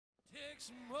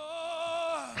takes more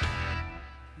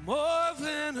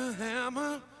than a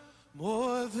hammer,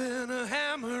 more than a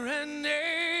hammer and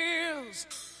nails.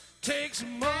 Takes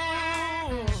more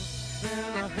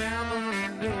than a hammer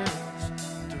and nails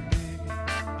to make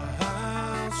a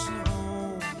house a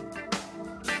home.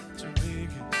 To make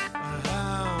a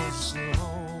house a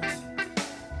home.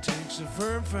 Takes a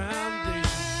firm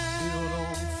foundation built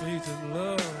on faith and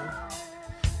love.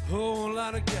 Whole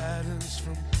lot of guidance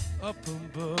from up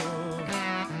above.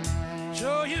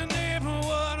 Show your neighbor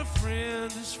what a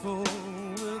friend is for,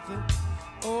 with an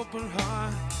open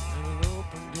heart and an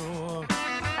open door.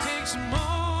 Takes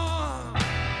more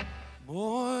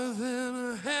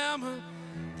than a hammer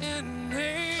and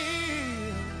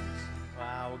nails.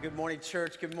 Wow, well, good morning,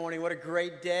 church. Good morning. What a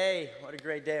great day. What a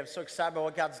great day. I'm so excited about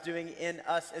what God's doing in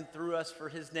us and through us for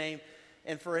His name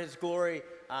and for His glory.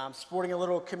 I'm sporting a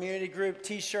little community group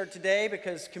t-shirt today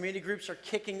because community groups are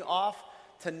kicking off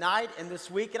tonight and this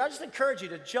week. And I just encourage you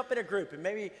to jump in a group. And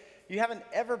maybe you haven't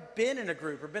ever been in a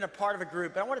group or been a part of a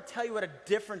group. But I want to tell you what a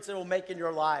difference it will make in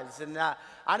your lives. And I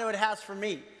know it has for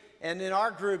me. And in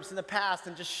our groups in the past,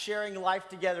 and just sharing life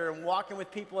together and walking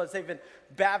with people as they've been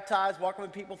baptized, walking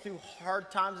with people through hard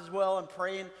times as well, and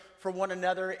praying for one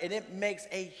another. And it makes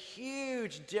a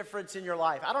huge difference in your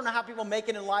life. I don't know how people make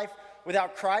it in life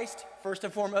without Christ, first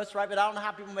and foremost, right? But I don't know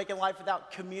how people make it in life without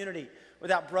community,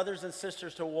 without brothers and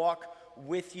sisters to walk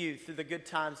with you through the good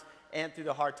times and through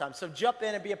the hard times. So jump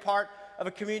in and be a part of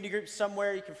a community group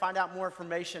somewhere. You can find out more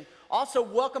information. Also,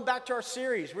 welcome back to our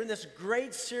series. We're in this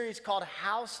great series called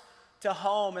House to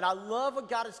Home, and I love what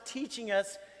God is teaching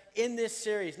us in this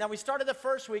series. Now, we started the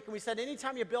first week, and we said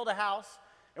anytime you build a house,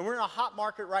 and we're in a hot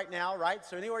market right now, right?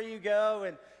 So anywhere you go,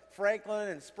 and Franklin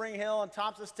and Spring Hill and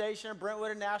Thompson Station and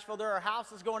Brentwood and Nashville, there are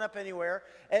houses going up anywhere.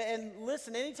 And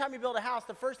listen, anytime you build a house,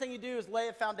 the first thing you do is lay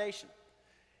a foundation.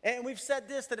 And we've said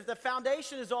this, that if the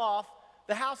foundation is off,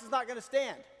 the house is not going to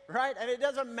stand, right? And it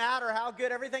doesn't matter how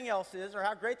good everything else is or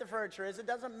how great the furniture is. It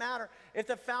doesn't matter if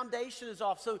the foundation is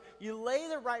off. So you lay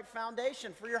the right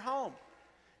foundation for your home.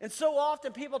 And so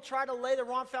often people try to lay the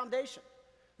wrong foundation.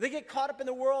 They get caught up in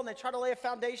the world and they try to lay a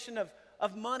foundation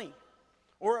of money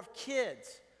or of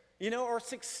kids, or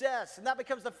success, and that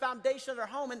becomes the foundation of their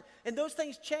home, and those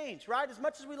things change, right? As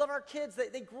much as we love our kids,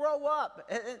 they grow up,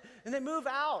 and they move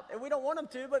out, and we don't want them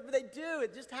to, but they do.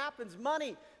 It just happens.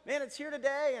 Money, man, it's here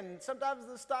today, and sometimes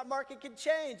the stock market can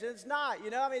change, and it's not,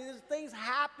 these things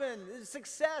happen.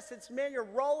 Success, it's, man, you're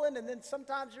rolling, and then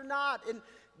sometimes you're not, and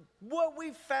what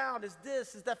we've found is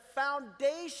the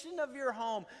foundation of your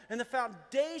home and the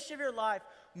foundation of your life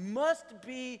must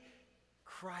be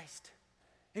Christ.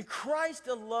 And Christ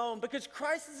alone, because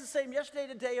Christ is the same yesterday,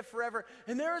 today, and forever.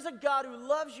 And there is a God who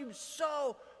loves you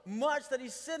so much that He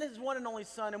sent His one and only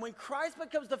Son. And when Christ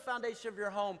becomes the foundation of your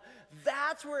home,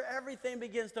 that's where everything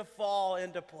begins to fall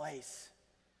into place.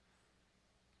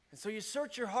 And so you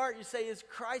search your heart, you say, is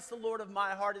Christ the Lord of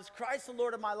my heart? Is Christ the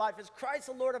Lord of my life? Is Christ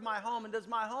the Lord of my home? And does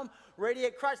my home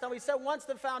radiate Christ? Now we said once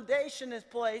the foundation is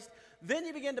placed, then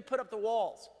you begin to put up the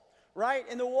walls. Right?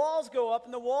 And the walls go up,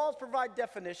 and the walls provide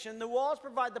definition. The walls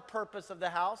provide the purpose of the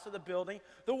house or the building.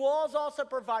 The walls also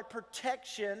provide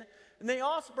protection, and they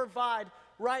also provide,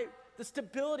 right, the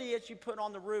stability as you put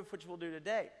on the roof, which we'll do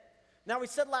today. Now, we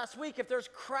said last week, if there's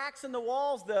cracks in the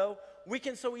walls, though, we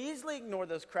can so easily ignore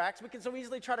those cracks. We can so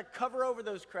easily try to cover over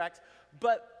those cracks,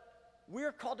 but we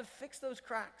are called to fix those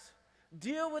cracks,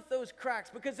 deal with those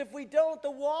cracks, because if we don't,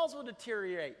 the walls will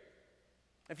deteriorate.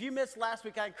 If you missed last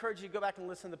week, I encourage you to go back and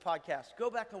listen to the podcast. Go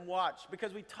back and watch,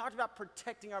 because we talked about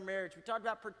protecting our marriage. We talked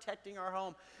about protecting our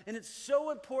home. And it's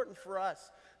so important for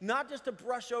us, not just to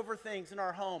brush over things in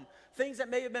our home, things that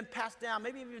may have been passed down,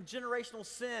 maybe even generational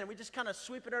sin. We just kind of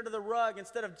sweep it under the rug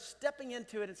instead of stepping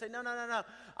into it and say, no.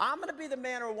 I'm going to be the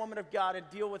man or woman of God and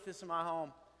deal with this in my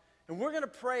home. And we're going to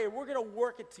pray, and we're going to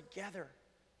work it together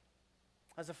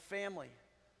as a family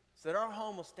so that our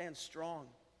home will stand strong.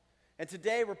 And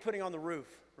today we're putting on the roof,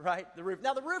 right? The roof.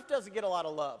 Now, the roof doesn't get a lot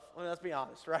of love. Let's be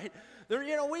honest, right?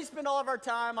 We spend all of our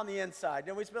time on the inside.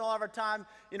 We spend all of our time,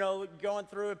 going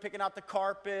through and picking out the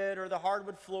carpet or the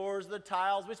hardwood floors, the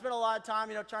tiles. We spend a lot of time,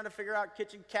 trying to figure out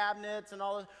kitchen cabinets and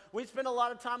all this. We spend a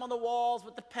lot of time on the walls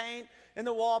with the paint and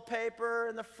the wallpaper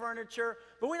and the furniture.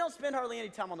 But we don't spend hardly any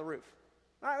time on the roof.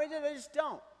 All right, we just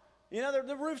don't.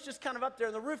 The roof's just kind of up there,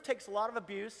 and the roof takes a lot of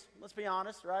abuse, let's be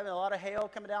honest, right? A lot of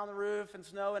hail coming down the roof and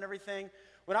snow and everything.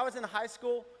 When I was in high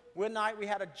school, one night we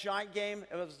had a giant game.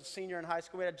 It was a senior in high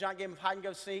school. We had a giant game of hide and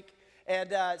go seek.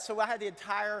 And so I had the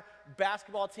entire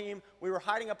basketball team. We were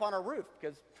hiding up on our roof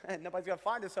because And nobody's going to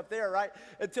find us up there, right?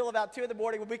 Until about 2 in the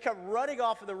morning when we come running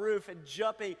off of the roof and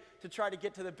jumping to try to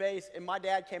get to the base. And my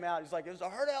dad came out. He's like, there's a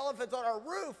herd of elephants on our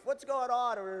roof. What's going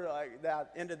on? And we were like,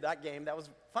 that ended that game. That was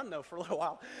fun, though, for a little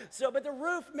while. But the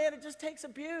roof, man, it just takes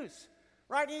abuse,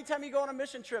 right? Anytime you go on a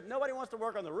mission trip, nobody wants to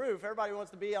work on the roof. Everybody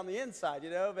wants to be on the inside,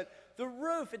 But the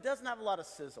roof, it doesn't have a lot of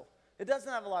sizzle. It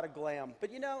doesn't have a lot of glam. But,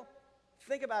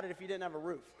 think about it if you didn't have a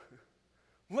roof.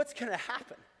 What's going to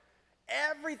happen?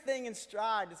 Everything in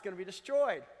Stride is going to be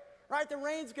destroyed, right? The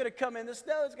rain's going to come in, the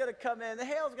snow's going to come in, the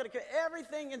hail's going to come in.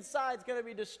 Everything inside is going to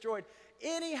be destroyed.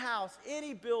 Any house,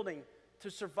 any building to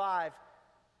survive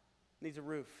needs a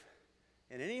roof.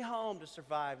 And any home to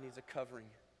survive needs a covering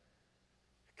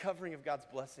of God's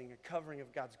blessing, a covering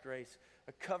of God's grace,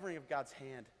 a covering of God's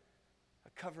hand,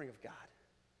 a covering of God.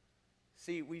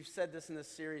 See, we've said this in this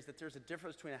series that there's a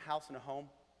difference between a house and a home.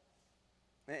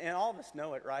 And all of us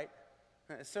know it, right?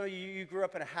 So you grew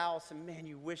up in a house, and man,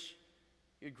 you wish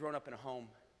you'd grown up in a home.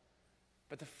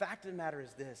 But the fact of the matter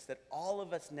is this, that all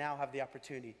of us now have the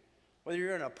opportunity, whether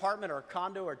you're in an apartment or a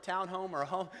condo or a townhome or a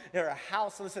home or a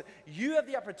house, listen, you have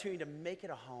the opportunity to make it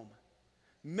a home.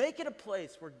 Make it a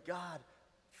place where God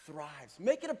thrives.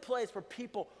 Make it a place where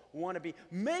people want to be.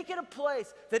 Make it a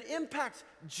place that impacts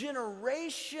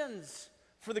generations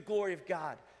for the glory of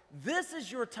God. This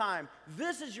is your time.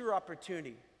 This is your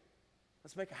opportunity.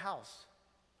 Let's make a house,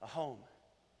 a home.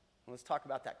 And let's talk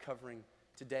about that covering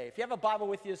today. If you have a Bible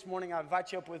with you this morning, I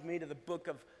invite you up with me to the book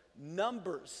of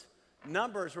Numbers.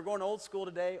 Numbers, we're going old school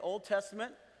today, Old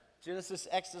Testament, Genesis,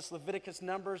 Exodus, Leviticus,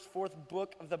 Numbers, fourth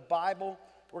book of the Bible.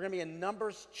 We're going to be in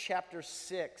Numbers chapter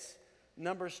 6.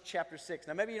 Numbers chapter 6.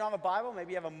 Now, maybe you don't have a Bible.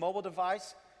 Maybe you have a mobile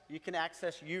device. You can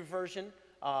access YouVersion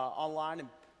online and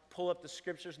pull up the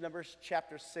scriptures. Numbers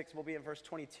chapter 6. We'll be in verse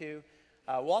 22.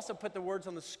 We'll also put the words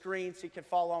on the screen so you can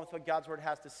follow along with what God's word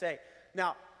has to say.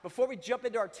 Now, before we jump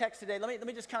into our text today, let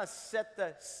me just kind of set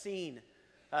the scene.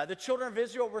 The children of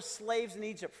Israel were slaves in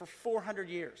Egypt for 400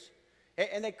 years.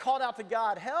 And they called out to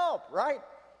God, help, right?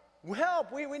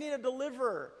 Help, we need a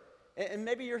deliverer. And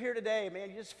maybe you're here today, man,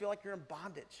 you just feel like you're in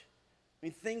bondage. I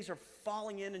mean, things are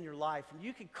falling in your life, and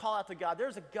you can call out to God.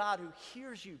 There's a God who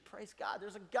hears you. Praise God.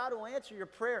 There's a God who will answer your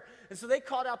prayer. And so they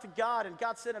called out to God, and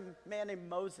God sent a man named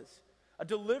Moses, a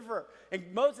deliverer.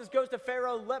 And Moses goes to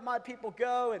Pharaoh, let my people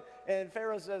go. And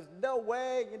Pharaoh says, no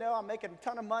way, I'm making a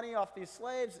ton of money off these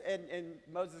slaves. And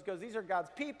Moses goes, these are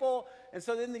God's people. And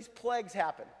so then these plagues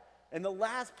happen. And the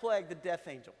last plague, the death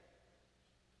angel.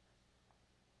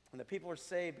 And the people are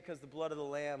saved because of the blood of the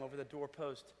Lamb over the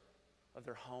doorpost of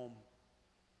their home.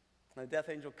 And the death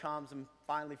angel comes, and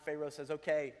finally Pharaoh says,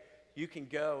 okay, you can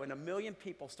go. And 1 million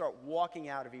people start walking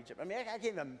out of Egypt. I mean, I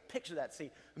can't even picture that scene.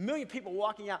 1 million people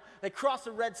walking out. They cross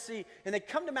the Red Sea, and they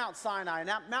come to Mount Sinai. And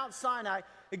at Mount Sinai,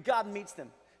 God meets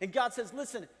them. And God says,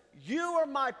 listen, you are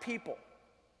my people.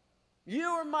 You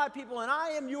are my people, and I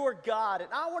am your God. And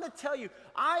I want to tell you,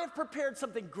 I have prepared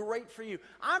something great for you.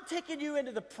 I'm taking you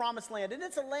into the promised land, and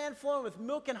it's a land flowing with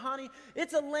milk and honey.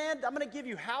 It's a land, I'm going to give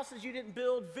you houses you didn't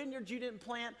build, vineyards you didn't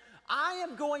plant. I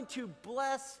am going to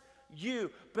bless you,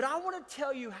 but I want to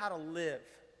tell you how to live.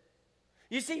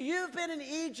 You see, you've been in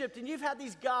Egypt, and you've had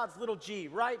these gods, little g,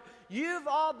 right? You've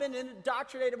all been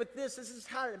indoctrinated with this. This is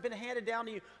how it's been handed down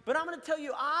to you. But I'm going to tell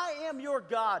you, I am your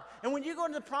God. And when you go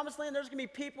into the promised land, there's going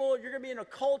to be people, you're going to be in a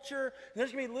culture, and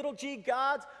there's going to be little g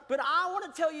gods. But I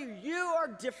want to tell you, you are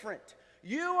different.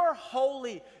 You are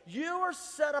holy. You are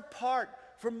set apart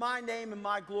for my name and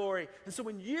my glory. And so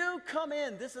when you come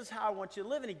in, this is how I want you to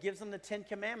live. And he gives them the 10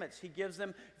 commandments. He gives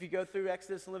them, if you go through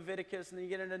Exodus and Leviticus and then you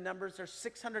get into Numbers, there's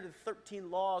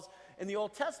 613 laws in the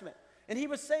Old Testament. And he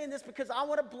was saying this because I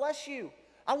want to bless you.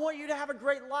 I want you to have a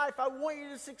great life. I want you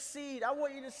to succeed. I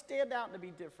want you to stand out and to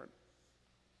be different.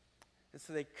 And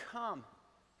so they come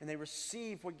and they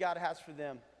receive what God has for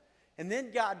them. And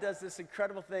then God does this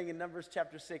incredible thing in Numbers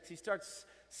chapter 6. He starts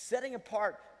setting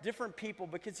apart different people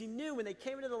because he knew when they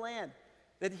came into the land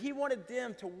that he wanted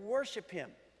them to worship him.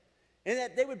 And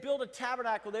that they would build a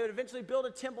tabernacle. They would eventually build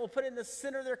a temple, put it in the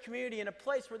center of their community, in a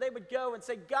place where they would go and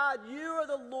say, God, you are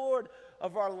the Lord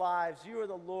of our lives. You are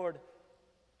the Lord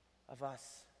of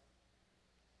us.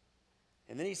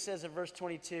 And then he says in verse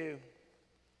 22,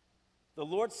 the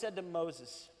Lord said to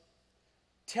Moses,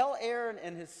 tell Aaron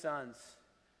and his sons.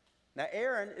 Now,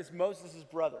 Aaron is Moses'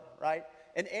 brother, right?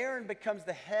 And Aaron becomes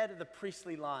the head of the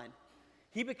priestly line.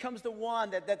 He becomes the one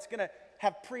that's going to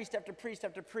have priest after priest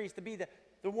after priest, to be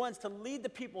the ones to lead the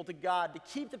people to God, to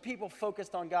keep the people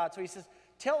focused on God. So he says,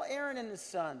 tell Aaron and his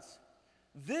sons,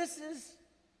 this is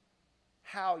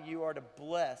how you are to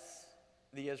bless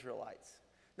the Israelites.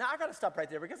 Now, I got to stop right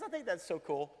there because I think that's so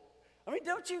cool. I mean,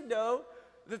 don't you know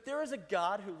that there is a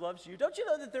God who loves you? Don't you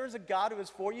know that there is a God who is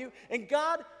for you? And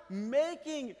God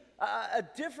making a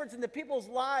difference in the people's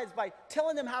lives by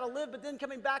telling them how to live, but then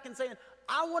coming back and saying,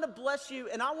 I want to bless you,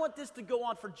 and I want this to go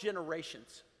on for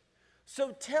generations.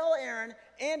 So tell Aaron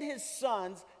and his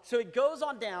sons, so it goes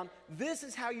on down, this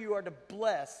is how you are to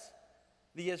bless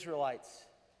the Israelites.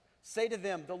 Say to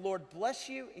them, the Lord bless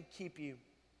you and keep you.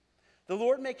 The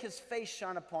Lord make his face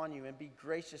shine upon you and be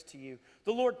gracious to you.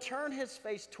 The Lord turn his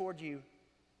face toward you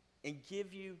and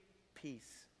give you peace.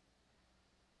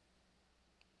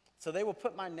 So they will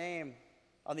put my name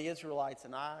on the Israelites,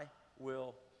 and I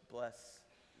will bless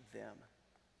them.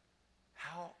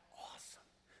 How awesome.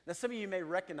 Now, some of you may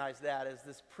recognize that as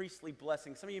this priestly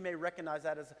blessing. Some of you may recognize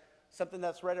that as something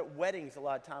that's read at weddings a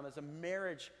lot of time, as a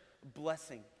marriage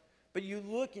blessing. But you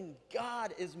look and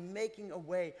God is making a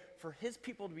way for his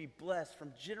people to be blessed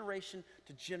from generation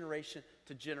to generation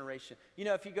to generation. You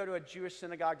know, if you go to a Jewish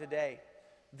synagogue today,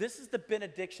 this is the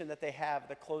benediction that they have at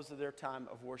the close of their time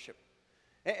of worship.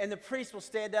 And the priest will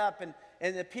stand up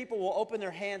and the people will open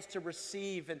their hands to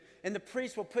receive. And the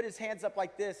priest will put his hands up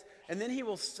like this. And then he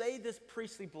will say this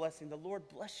priestly blessing, the Lord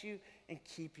bless you and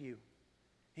keep you.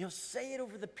 He'll say it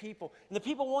over the people. And the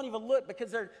people won't even look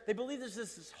because they believe there's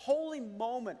this holy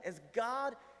moment as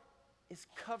God is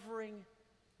covering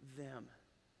them.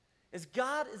 As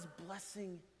God is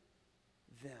blessing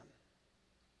them.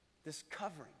 This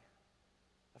covering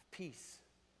of peace.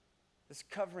 This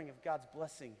covering of God's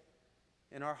blessing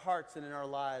in our hearts and in our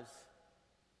lives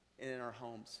and in our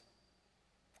homes.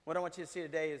 What I want you to see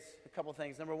today is a couple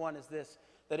things. Number one is this,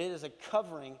 that it is a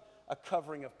covering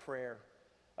of prayer.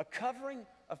 A covering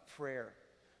of prayer.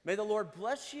 May the Lord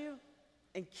bless you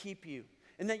and keep you.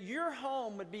 And that your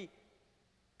home would be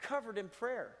covered in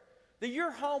prayer. That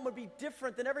your home would be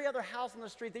different than every other house on the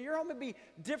street. That your home would be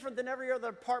different than every other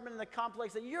apartment in the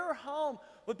complex. That your home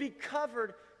would be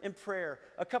covered in prayer.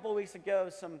 A couple of weeks ago,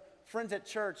 some friends at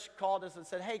church called us and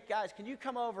said, hey guys, can you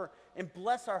come over and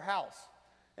bless our house?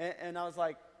 And I was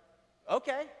like,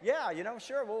 okay, yeah,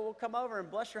 sure, we'll come over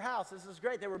and bless your house. This is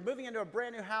great. They were moving into a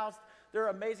brand new house. They're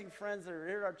amazing friends. They're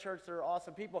here at our church. They're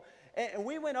awesome people. And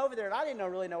we went over there, and I didn't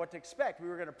really know what to expect. We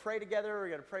were going to pray together. We were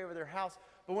going to pray over their house.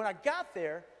 But when I got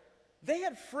there, they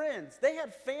had friends. They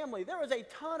had family. There was a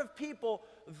ton of people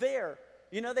there.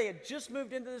 They had just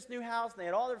moved into this new house. And they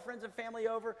had all their friends and family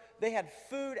over. They had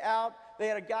food out. They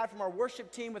had a guy from our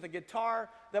worship team with a guitar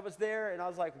that was there. And I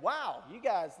was like, wow, you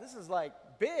guys, this is like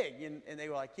big. And they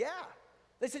were like, yeah.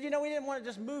 They said, we didn't want to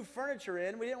just move furniture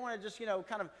in. We didn't want to just,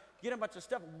 kind of get a bunch of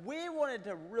stuff. We wanted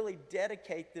to really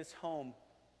dedicate this home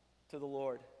to the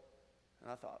Lord.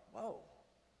 And I thought, whoa,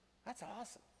 that's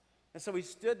awesome. And so we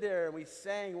stood there and we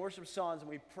sang worship songs and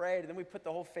we prayed. And then we put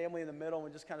the whole family in the middle and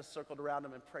we just kind of circled around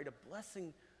them and prayed a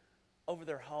blessing over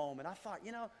their home. And I thought,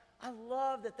 I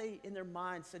love that they, in their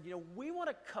mind, said, we want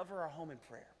to cover our home in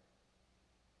prayer.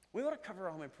 We want to cover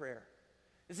our home in prayer.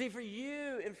 You see, for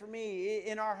you and for me,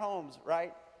 in our homes,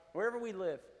 right, wherever we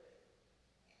live,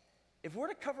 if we're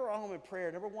to cover our home in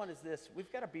prayer, number one is this, we've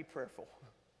got to be prayerful.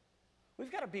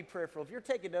 We've got to be prayerful. If you're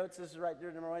taking notes, this is right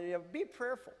there, number one, be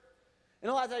prayerful. And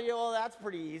a lot of times, that's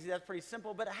pretty easy, that's pretty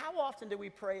simple, but how often do we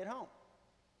pray at home?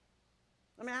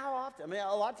 How often?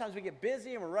 A lot of times we get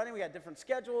busy and we're running, we got different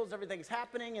schedules, everything's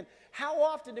happening, and how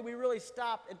often do we really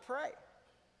stop and pray?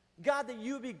 God, that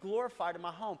you would be glorified in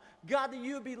my home. God, that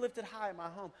you would be lifted high in my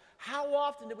home. How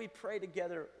often do we pray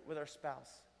together with our spouse?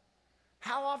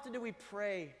 How often do we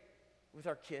pray with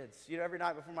our kids? Every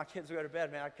night before my kids go to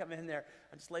bed, man, I come in there,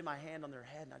 I just lay my hand on their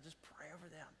head and I just pray over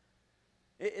them.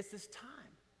 It's this time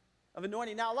of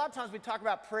anointing. Now, a lot of times we talk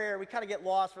about prayer, we kind of get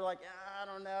lost. We're like, I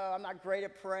don't know, I'm not great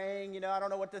at praying, I don't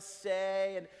know what to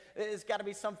say, and it's got to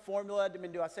be some formula.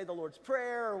 Do I say the Lord's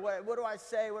Prayer, or what do I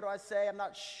say? What do I say? I'm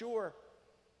not sure.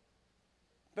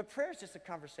 But prayer is just a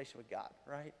conversation with God,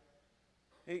 right?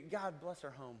 God, bless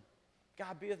our home.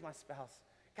 God, be with my spouse.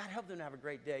 God, help them to have a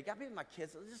great day. God, be with my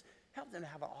kids. Just help them to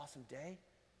have an awesome day.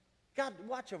 God,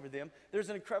 watch over them. There's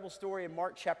an incredible story in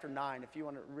Mark chapter 9. If you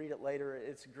want to read it later,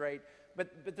 it's great.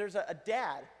 But there's a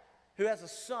dad who has a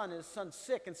son, and his son's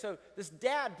sick. And so this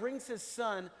dad brings his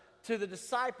son to the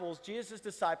disciples, Jesus'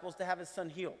 disciples, to have his son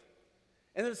healed.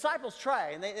 And the disciples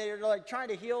try, and they're like trying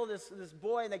to heal this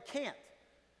boy, and they can't.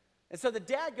 And so the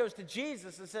dad goes to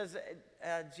Jesus and says,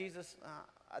 Jesus,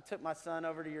 I took my son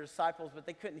over to your disciples, but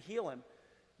they couldn't heal him.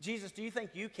 Jesus, do you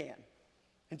think you can?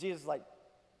 And Jesus is like,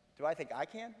 do I think I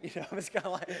can? It's kind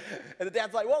of like, and the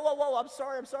dad's like, whoa, I'm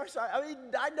sorry.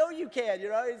 I know you can,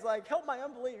 He's like, help my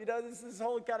unbelief. This is this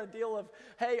whole kind of deal of,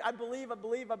 hey, I believe.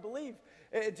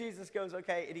 And Jesus goes,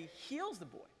 okay, and he heals the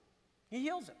boy. He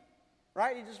heals him,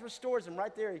 right? He just restores him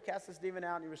right there. He casts this demon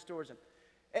out and he restores him.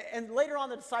 And later on,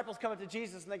 the disciples come up to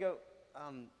Jesus and they go,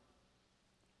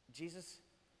 Jesus,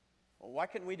 well, why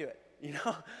couldn't we do it? You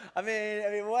know, I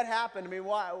mean, what happened? I mean,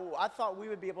 why? I thought we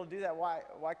would be able to do that.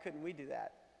 Why couldn't we do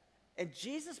that? And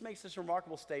Jesus makes this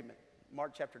remarkable statement,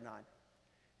 Mark chapter 9.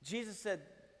 Jesus said,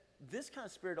 this kind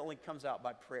of spirit only comes out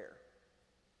by prayer.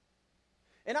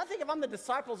 And I think if I'm the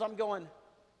disciples, I'm going,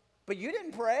 but you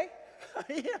didn't pray.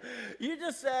 You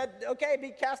just said, okay,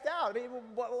 be cast out. I mean,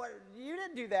 you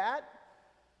didn't do that.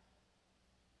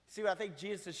 See, what I think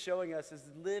Jesus is showing us is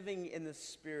living in the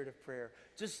spirit of prayer.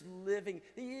 Just living.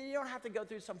 You don't have to go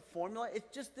through some formula. It's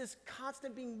just this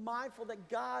constant being mindful that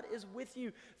God is with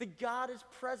you, that God is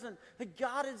present, that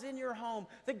God is in your home,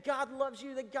 that God loves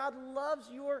you, that God loves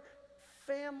your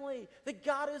family, that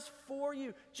God is for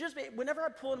you. Just whenever I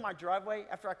pull in my driveway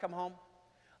after I come home,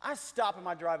 I stop in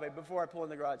my driveway before I pull in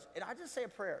the garage, and I just say a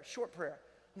prayer, a short prayer.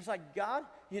 I'm just like, God,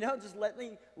 just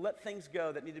let things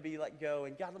go that need to be let go,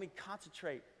 and God, let me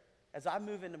concentrate as I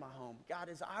move into my home. God,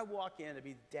 as I walk in to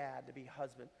be dad, to be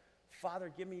husband,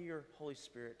 Father, give me your Holy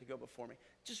Spirit to go before me.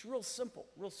 Just real simple,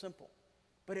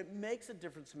 but it makes a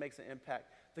difference, it makes an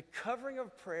impact. The covering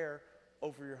of prayer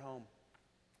over your home.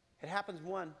 It happens,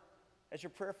 one, as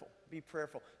you're prayerful. Be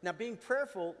prayerful. Now, being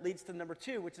prayerful leads to number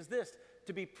 2, which is this,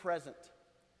 to be present.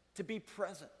 To be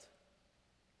present.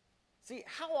 See,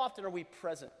 how often are we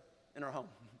present in our home?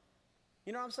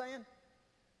 You know what I'm saying?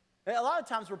 A lot of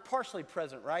times we're partially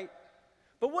present, right?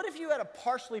 But what if you had a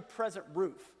partially present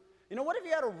roof? What if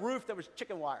you had a roof that was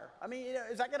chicken wire? I mean,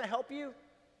 is that going to help you?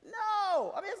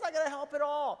 No. I mean, it's not going to help at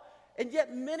all. And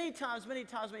yet many times,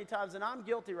 and I'm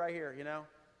guilty right here,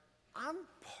 I'm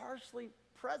partially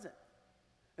present.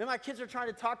 And my kids are trying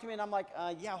to talk to me, and I'm like,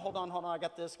 yeah, hold on, I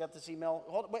got this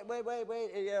email.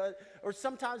 Wait. Or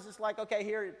sometimes it's like, okay,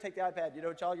 here, take the iPad,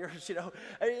 it's all yours,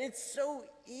 I mean, it's so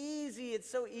easy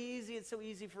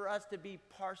for us to be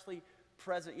partially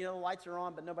present. The lights are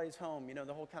on, but nobody's home,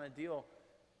 the whole kind of deal.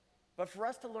 But for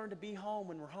us to learn to be home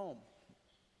when we're home,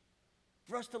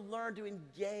 for us to learn to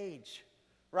engage,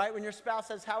 right? When your spouse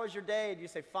says, how was your day? And you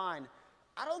say, fine.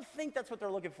 I don't think that's what they're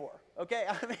looking for, okay?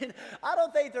 I mean, I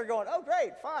don't think they're going, oh,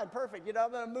 great, fine, perfect,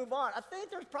 I'm going to move on. I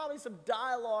think there's probably some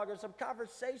dialogue or some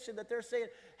conversation that they're saying,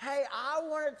 hey, I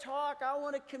want to talk, I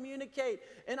want to communicate.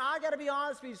 And I got to be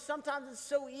honest with you, sometimes it's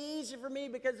so easy for me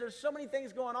because there's so many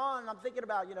things going on, and I'm thinking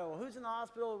about, who's in the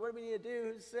hospital, what do we need to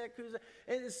do, who's sick,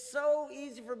 and it's so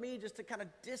easy for me just to kind of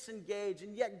disengage.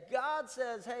 And yet God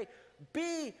says, hey,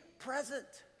 be present.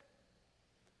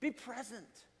 Be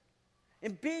present.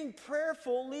 And being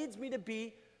prayerful leads me to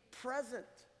be present.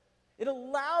 It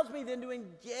allows me then to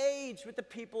engage with the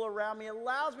people around me. It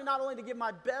allows me not only to give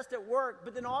my best at work,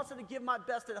 but then also to give my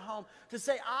best at home. To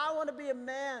say, I want to be a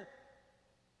man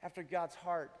after God's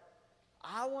heart.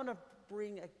 I want to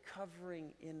bring a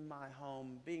covering in my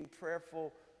home. Being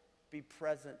prayerful, be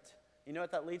present. You know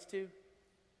what that leads to?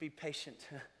 Be patient.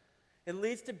 It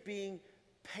leads to being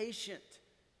patient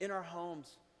in our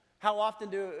homes. How often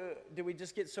do we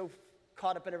just get so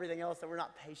caught up in everything else that we're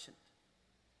not patient,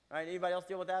 right? Anybody else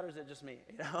deal with that, or is it just me?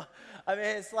 I mean,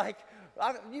 it's like,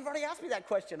 you've already asked me that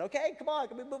question. Okay, come on,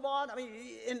 can we move on? I mean,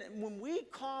 and when we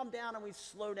calm down and we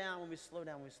slow down,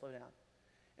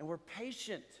 and we're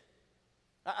patient,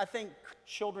 I think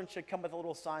children should come with a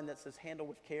little sign that says handle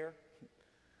with care,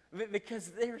 because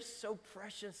they're so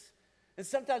precious. And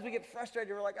sometimes we get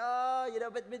frustrated. We're like,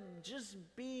 but just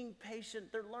being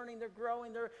patient. They're learning, they're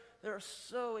growing, they're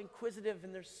so inquisitive,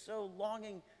 and they're so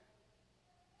longing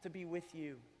to be with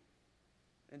you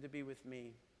and to be with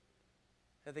me.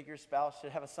 I think your spouse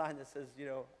should have a sign that says,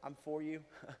 I'm for you.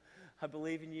 I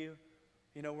believe in you.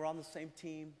 We're on the same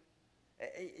team.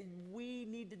 We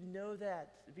need to know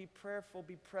that. Be prayerful,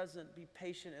 be present, be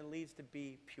patient, and leads to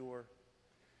be pure.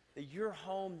 That your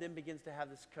home then begins to have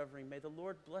this covering. May the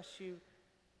Lord bless you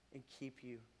and keep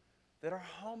you. That our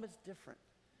home is different.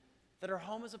 That our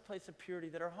home is a place of purity.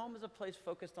 That our home is a place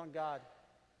focused on God.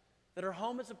 That our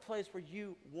home is a place where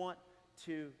you want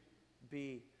to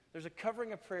be. There's a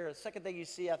covering of prayer. The second thing you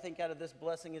see, I think, out of this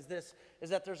blessing is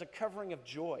that there's a covering of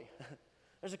joy.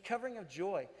 There's a covering of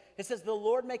joy. It says, the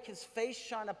Lord make his face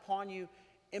shine upon you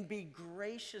and be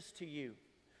gracious to you.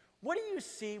 What do you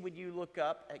see when you look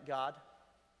up at God?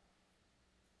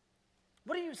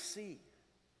 What do you see?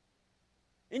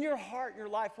 In your heart, in your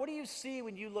life, what do you see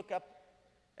when you look up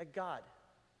at God?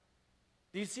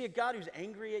 Do you see a God who's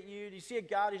angry at you? Do you see a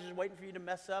God who's just waiting for you to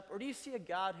mess up? Or do you see a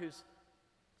God who's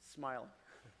smiling?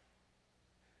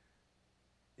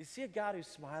 Do you see a God who's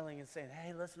smiling and saying,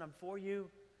 hey, listen, I'm for you.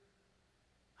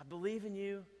 I believe in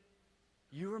you.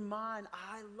 You are mine.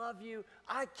 I love you.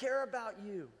 I care about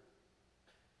you.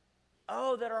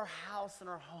 Oh, that our house and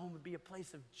our home would be a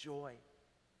place of joy.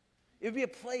 It would be a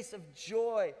place of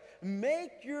joy.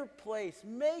 Make your place,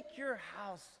 make your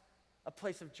house a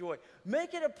place of joy.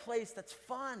 Make it a place that's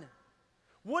fun.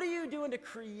 What are you doing to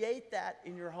create that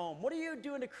in your home? What are you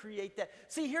doing to create that?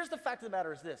 See, here's the fact of the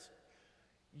matter is this.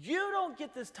 You don't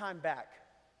get this time back.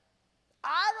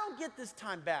 I don't get this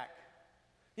time back.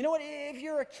 You know what? If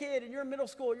you're a kid and you're in middle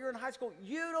school, you're in high school,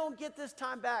 you don't get this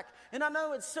time back. And I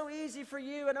know it's so easy for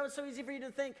you. I know it's so easy for you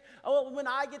to think, oh, well, when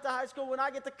I get to high school, when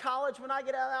I get to college, when I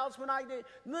get out of the house, when I do.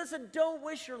 Listen, don't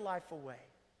wish your life away.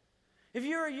 If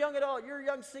you're a young adult, you're a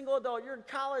young single adult, you're in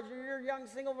college, or you're a young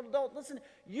single adult, listen,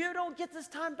 you don't get this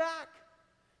time back.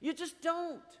 You just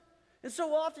don't. And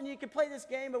so often you can play this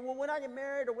game, but when I get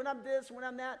married or when I'm this or when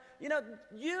I'm that,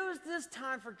 use this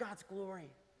time for God's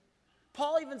glory.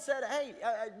 Paul even said, hey,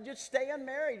 just stay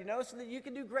unmarried, so that you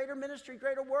can do greater ministry,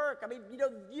 greater work. I mean,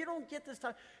 you don't get this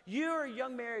time. You're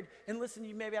young married, and listen,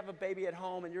 you maybe have a baby at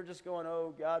home, and you're just going,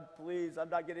 oh, God, please, I'm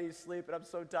not getting any sleep, and I'm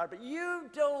so tired. But you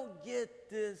don't get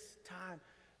this time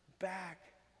back.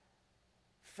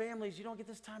 Families, you don't get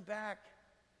this time back.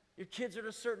 Your kids are at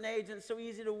a certain age, and it's so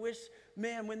easy to wish,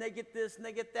 man, when they get this and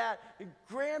they get that. And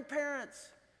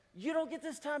grandparents, you don't get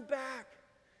this time back.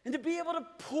 And to be able to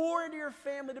pour into your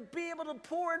family, to be able to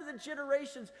pour into the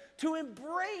generations, to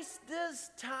embrace this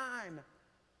time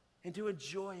and to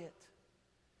enjoy it.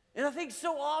 And I think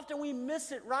so often we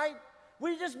miss it, right?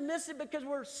 We just miss it because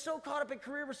we're so caught up in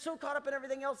career. We're so caught up in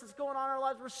everything else that's going on in our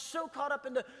lives. We're so caught up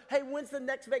into, hey, when's the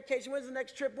next vacation? When's the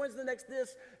next trip? When's the next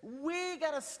this? We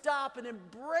got to stop and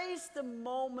embrace the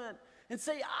moment and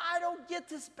say, I don't get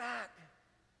this back.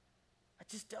 I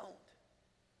just don't.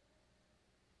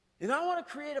 And I want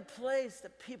to create a place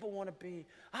that people want to be.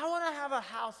 I want to have a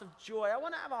house of joy. I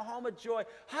want to have a home of joy.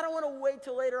 I don't want to wait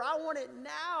till later. I want it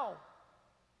now.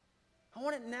 I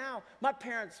want it now. My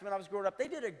parents, when I was growing up, they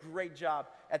did a great job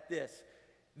at this.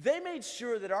 They made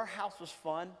sure that our house was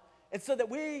fun. And so that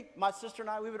my sister and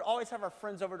I, we would always have our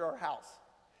friends over to our house.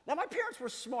 Now, my parents were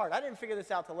smart. I didn't figure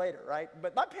this out till later, right?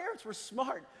 But my parents were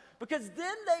smart because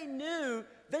then they knew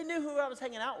who I was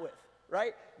hanging out with.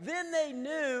 Right? Then they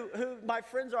knew who my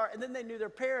friends are, and then they knew their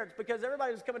parents because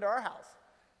everybody was coming to our house.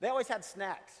 They always had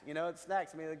snacks,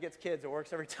 snacks. I mean, it gets kids. It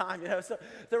works every time, So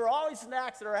there were always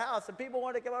snacks at our house, and people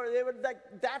wanted to come over.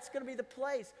 That's going to be the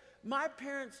place. My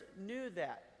parents knew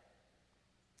that.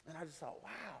 And I just thought,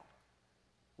 wow,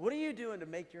 what are you doing to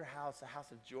make your house a house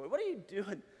of joy? What are you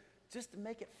doing just to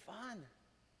make it fun?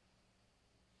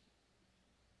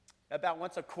 About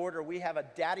once a quarter, we have a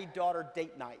daddy-daughter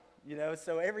date night.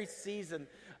 So every season,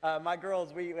 my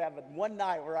girls, we have one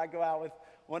night where I go out with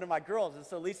one of my girls. And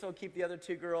so Lisa will keep the other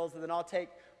two girls, and then I'll take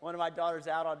one of my daughters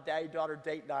out on daddy-daughter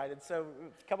date night. And so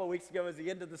a couple of weeks ago was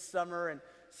the end of the summer, and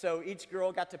so each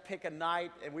girl got to pick a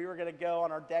night, and we were going to go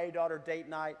on our daddy-daughter date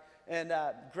night. And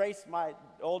Grace, my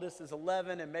oldest, is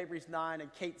 11, and Mabry's 9,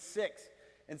 and Kate's 6.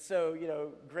 And so,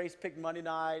 Grace picked Monday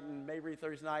night, and Mabry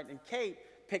Thursday night, and Kate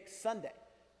picked Sunday.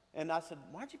 And I said,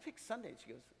 why'd you pick Sunday? And she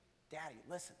goes, Daddy,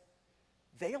 listen.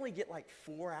 They only get like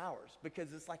 4 hours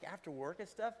because it's like after work and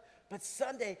stuff. But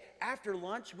Sunday, after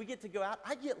lunch, we get to go out.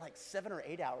 I get like 7 or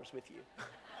 8 hours with you.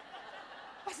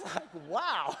 I was like,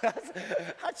 wow.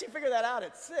 How'd she figure that out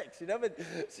at 6? But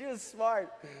she was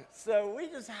smart. So we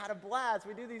just had a blast.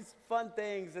 We do these fun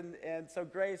things. And so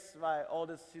Grace, my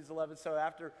oldest, she's 11. So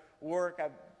after work, I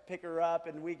pick her up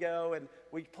and we go and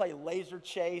we play laser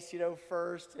chase,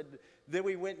 first. And then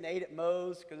we went and ate at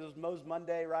Moe's because it was Moe's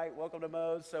Monday, right? Welcome to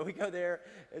Moe's. So we go there,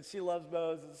 and she loves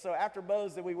Moe's. And so after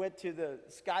Moe's, then we went to the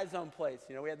Sky Zone place.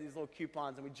 We had these little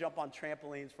coupons, and we jump on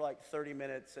trampolines for like 30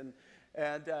 minutes.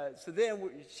 And so then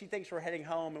she thinks we're heading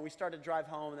home, and we start to drive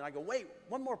home. And then I go, wait,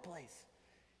 one more place.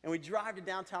 And we drive to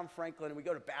downtown Franklin, and we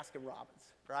go to Baskin-Robbins,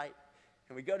 right?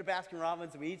 And we go to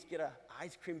Baskin-Robbins, and we each get an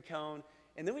ice cream cone.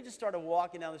 And then we just started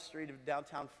walking down the street of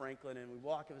downtown Franklin, and we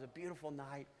walk. It was a beautiful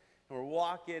night. And we're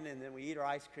walking, and then we eat our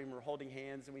ice cream, we're holding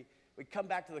hands, and we come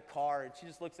back to the car, and she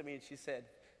just looks at me, and she said,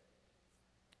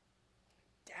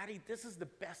 Daddy, this is the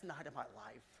best night of my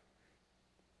life.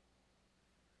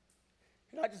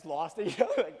 And I just lost it,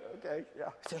 like, okay, yeah.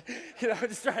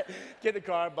 Just trying to get in the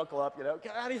car, buckle up,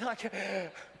 Daddy,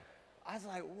 I was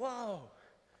like, whoa.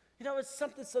 It's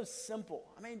something so simple.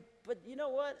 I mean, but you know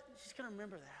what? She's going to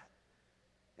remember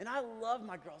that. And I love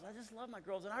my girls. I just love my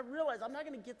girls. And I realize I'm not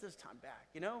going to get this time back,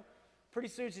 Pretty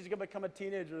soon she's going to become a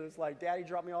teenager that's like, Daddy,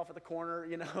 drop me off at the corner,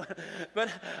 But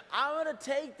I want to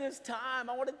take this time.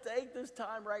 I want to take this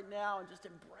time right now and just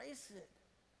embrace it.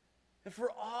 And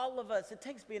for all of us, it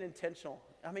takes being intentional.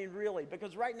 I mean, really,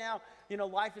 because right now,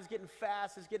 life is getting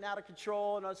fast, it's getting out of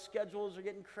control, and our schedules are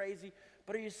getting crazy.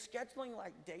 But are you scheduling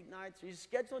like date nights? Are you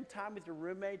scheduling time with your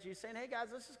roommates? Are you saying, hey guys,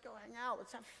 let's just go hang out,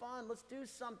 let's have fun, let's do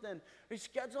something? Are you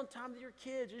scheduling time with your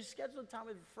kids? Are you scheduling time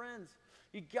with your friends?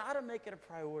 You gotta make it a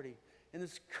priority. And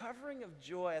this covering of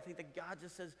joy, I think that God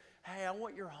just says, hey, I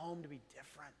want your home to be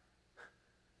different.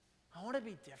 I want to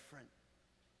be different.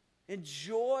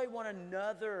 Enjoy one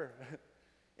another.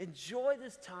 Enjoy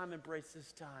this time, embrace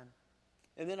this time.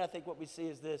 And then I think what we see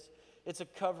is this. It's a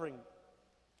covering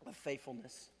of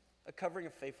faithfulness. A covering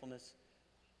of faithfulness.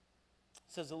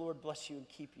 It says, the Lord bless you and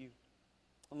keep you.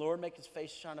 The Lord make his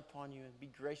face shine upon you and be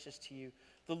gracious to you.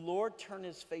 The Lord turn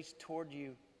his face toward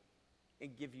you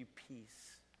and give you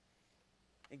peace.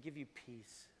 And give you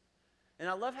peace. And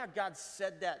I love how God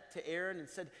said that to Aaron and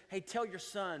said, hey, tell your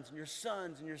sons and your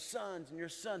sons and your sons and your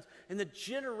sons and the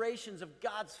generations of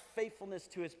God's faithfulness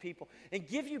to his people and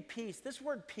give you peace. This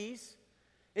word peace,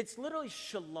 it's literally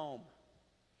shalom.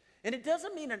 And it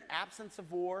doesn't mean an absence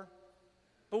of war,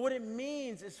 but what it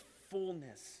means is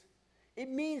fullness. It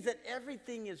means that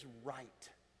everything is right.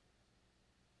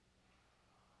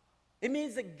 It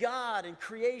means that God and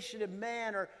creation and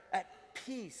man are at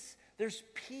peace. There's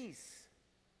peace.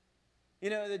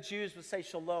 The Jews would say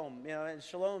shalom, and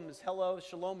shalom is hello,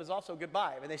 shalom is also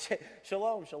goodbye. I mean, they say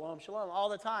shalom, shalom, shalom all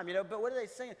the time, but what are they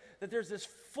saying? That there's this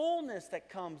fullness that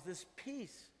comes, this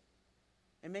peace.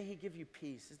 And may he give you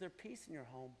peace. Is there peace in your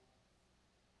home?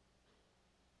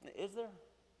 Is there?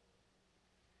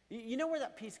 You know where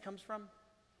that peace comes from?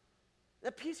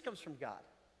 That peace comes from God.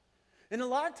 And a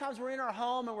lot of times we're in our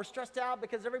home and we're stressed out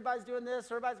because everybody's doing this,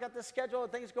 everybody's got this schedule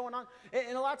and things going on.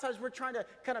 And a lot of times we're trying to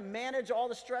kind of manage all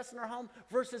the stress in our home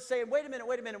versus saying, wait a minute,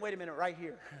 right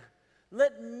here.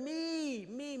 Let me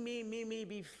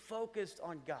be focused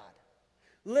on God.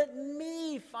 Let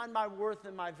me find my worth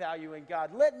and my value in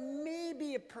God. Let me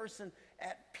be a person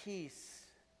at peace.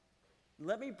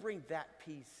 Let me bring that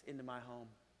peace into my home.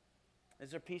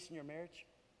 Is there peace in your marriage?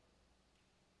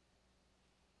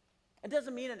 It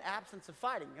doesn't mean an absence of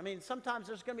fighting. I mean, sometimes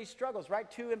there's going to be struggles, right?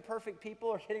 Two imperfect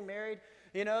people are getting married.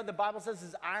 The Bible says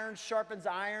as iron sharpens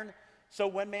iron, so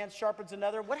one man sharpens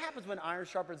another. What happens when iron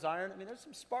sharpens iron? I mean, there's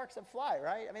some sparks that fly,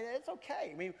 right? I mean, it's okay.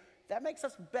 I mean, that makes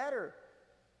us better.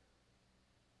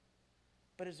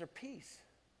 But is there peace?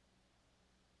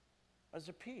 Is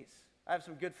there peace? I have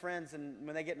some good friends, and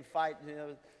when they get in a fight,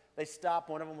 they stop.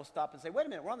 One of them will stop and say, wait a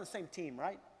minute, we're on the same team,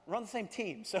 right? We're on the same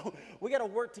team, so we got to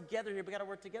work together here. We got to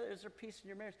work together. Is there peace in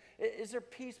your marriage? Is there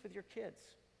peace with your kids?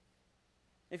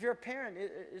 If you're a parent,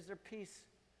 is there peace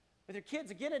with your kids?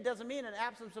 Again, it doesn't mean an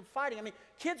absence of fighting. I mean,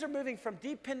 kids are moving from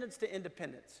dependence to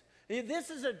independence. This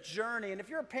is a journey, and if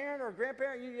you're a parent or a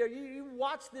grandparent, you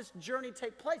watch this journey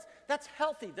take place. That's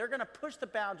healthy. They're going to push the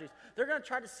boundaries. They're going to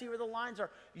try to see where the lines are.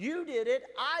 You did it.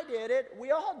 I did it.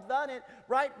 We all done it,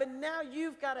 right? But now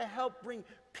you've got to help bring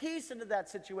peace into that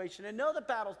situation and know the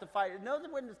battles to fight and know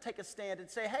when to take a stand and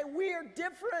say, hey, we are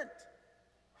different.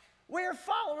 We are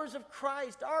followers of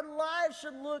Christ. Our lives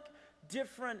should look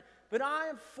different, but I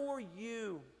am for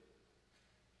you.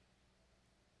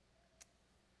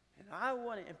 And I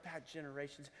want to impact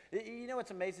generations. What's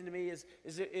amazing to me is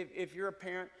if you're a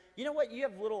parent, you know what? You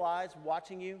have little eyes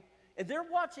watching you, and they're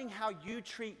watching how you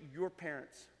treat your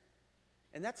parents.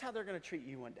 And that's how they're going to treat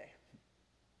you one day.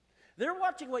 They're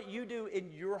watching what you do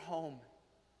in your home,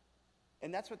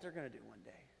 and that's what they're going to do one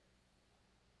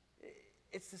day.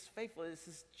 It's this faithfulness,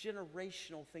 it's this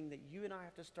generational thing that you and I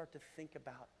have to start to think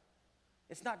about.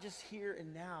 It's not just here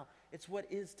and now. It's what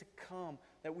is to come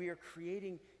that we are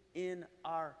creating in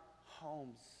our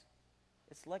homes.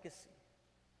 It's legacy.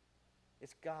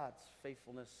 It's God's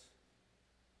faithfulness.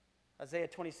 Isaiah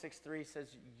 26:3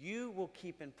 says, you will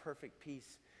keep in perfect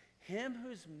peace him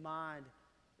whose mind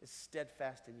is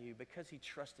steadfast in you because he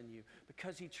trusts in you,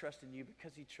 because he trusts in you,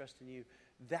 because he trusts in you.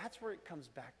 That's where it comes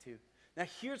back to. Now,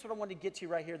 here's what I want to get to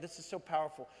right here. This is so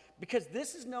powerful because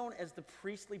this is known as the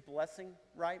priestly blessing,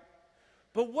 right?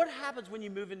 But what happens when you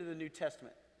move into the New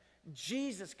Testament?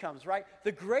 Jesus comes, right?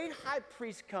 The great high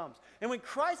priest comes. And when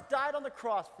Christ died on the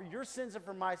cross for your sins and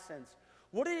for my sins,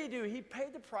 what did he do? He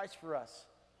paid the price for us.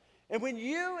 And when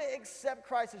you accept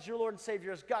Christ as your Lord and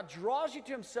Savior, as God draws you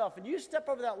to himself and you step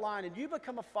over that line and you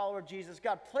become a follower of Jesus,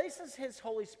 God places his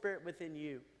Holy Spirit within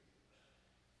you.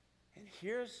 And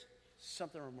here's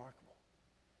something remarkable.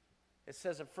 It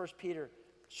says in 1 Peter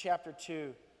chapter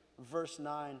 2, verse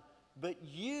 9, but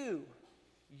you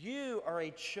are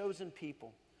a chosen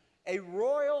people, a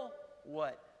royal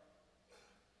what?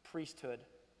 Priesthood.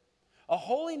 A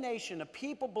holy nation, a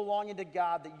people belonging to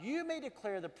God, that you may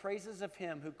declare the praises of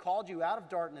him who called you out of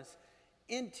darkness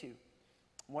into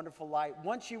wonderful light.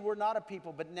 Once you were not a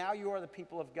people, but now you are the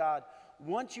people of God.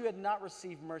 Once you had not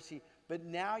received mercy, but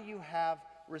now you have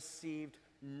received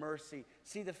mercy.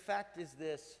 See, the fact is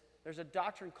this. There's a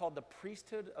doctrine called the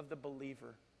priesthood of the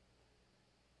believer.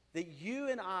 That you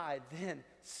and I then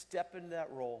step into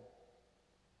that role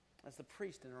as the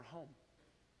priest in our home.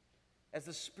 As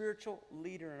the spiritual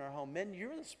leader in our home. Men,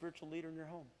 you're the spiritual leader in your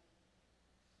home.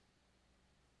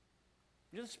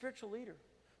 You're the spiritual leader.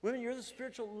 Women, you're the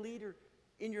spiritual leader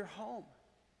in your home.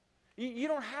 You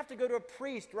don't have to go to a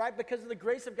priest, right? Because of the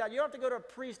grace of God. You don't have to go to a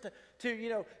priest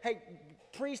to hey,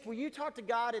 priest, will you talk to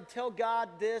God and tell God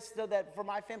this so that for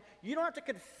my family? You don't have to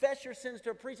confess your sins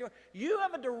to a priest. You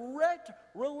have a direct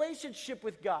relationship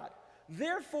with God.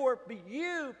 Therefore,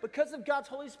 because of God's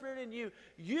Holy Spirit in you,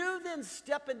 you then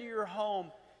step into your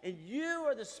home and you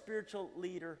are the spiritual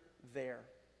leader there.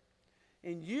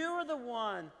 And you are the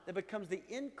one that becomes the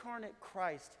incarnate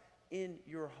Christ in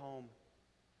your home.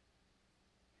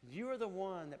 You are the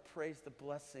one that prays the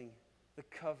blessing, the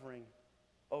covering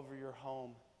over your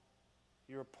home,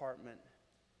 your apartment,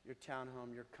 your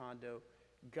townhome, your condo.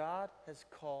 God has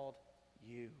called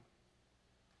you.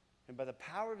 And by the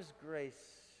power of His grace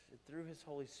and through His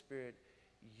Holy Spirit,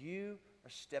 you are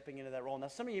stepping into that role. Now,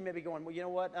 some of you may be going, well, you know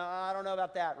what? I don't know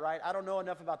about that, right? I don't know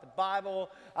enough about the Bible.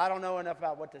 I don't know enough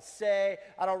about what to say.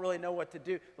 I don't really know what to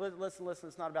do. Listen,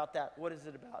 it's not about that. What is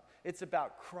it about? It's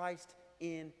about Christ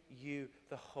in you,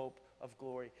 the hope of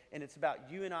glory. And it's about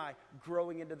you and I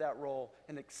growing into that role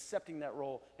and accepting that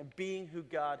role and being who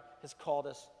God has called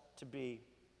us to be.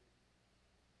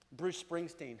 Bruce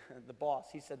Springsteen, the boss,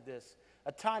 he said this: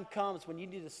 a time comes when you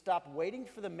need to stop waiting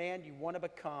for the man you want to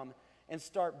become and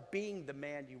start being the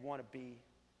man you want to be.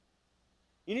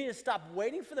 You need to stop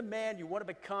waiting for the man you want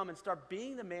to become and start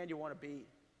being the man you want to be.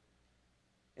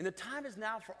 And the time is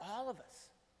now for all of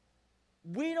us.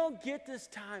 We don't get this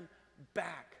time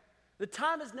back. The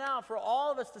time is now for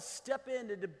all of us to step in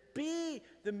and to be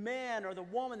the man or the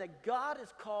woman that God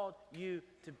has called you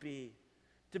to be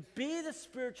the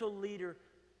spiritual leader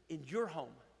in your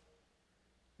home.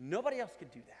 Nobody else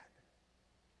could do that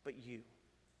but you.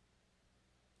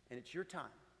 And it's your time.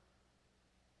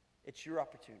 It's your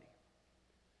opportunity.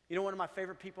 You know, one of my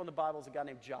favorite people in the Bible is a guy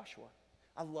named Joshua.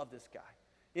 I love this guy.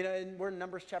 You know, and we're in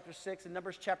Numbers chapter 6. In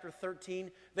Numbers chapter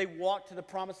 13, they walk to the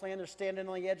promised land. They're standing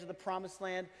on the edge of the promised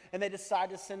land, and they decide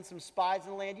to send some spies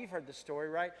in the land. You've heard this story,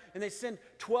 right? And they send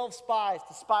 12 spies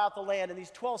to spy out the land, and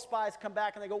these 12 spies come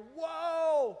back, and they go,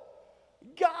 whoa,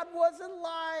 God wasn't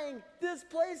lying. This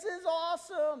place is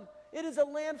awesome. It is a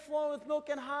land flowing with milk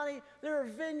and honey. There are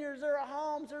vineyards, there are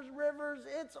homes, there's rivers.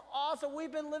 It's awesome.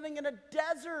 We've been living in a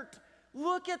desert.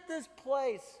 Look at this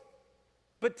place.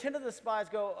 But 10 of the spies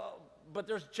go, oh, but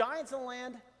there's giants in the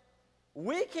land.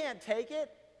 We can't take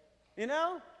it, you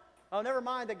know? Oh, never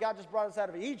mind that God just brought us out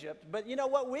of Egypt. But you know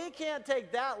what? We can't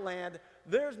take that land.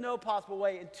 There's no possible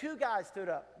way. And 2 guys stood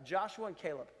up, Joshua and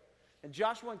Caleb. And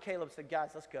Joshua and Caleb said,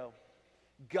 guys, let's go.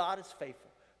 God is faithful.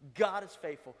 God is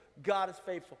faithful. God is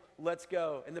faithful. Let's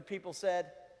go. And the people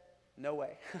said, no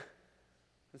way.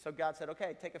 And so God said,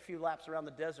 okay, take a few laps around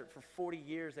the desert. For 40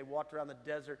 years, they walked around the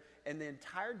desert, and the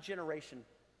entire generation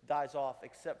dies off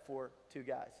except for 2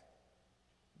 guys,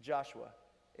 Joshua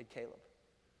and Caleb,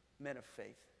 men of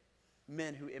faith,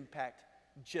 men who impact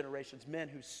generations, men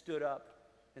who stood up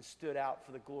and stood out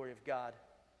for the glory of God.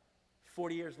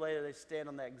 40 years later, they stand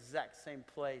on that exact same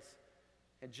place,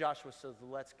 and Joshua says,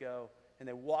 let's go. And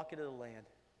they walk into the land,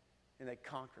 and they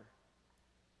conquer.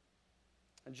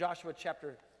 In Joshua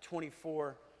chapter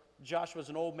 24, Joshua's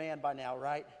an old man by now,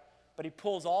 right? But he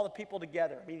pulls all the people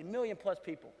together, I mean, 1 million plus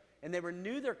people, and they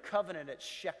renew their covenant at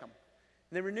Shechem.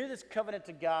 And they renew this covenant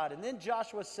to God. And then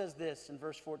Joshua says this in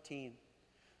verse 14.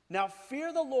 Now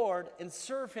fear the Lord and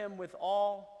serve him with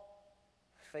all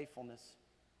faithfulness.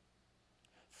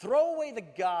 Throw away the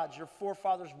gods your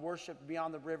forefathers worshipped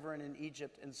beyond the river and in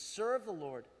Egypt, and serve the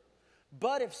Lord.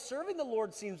 But if serving the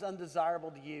Lord seems undesirable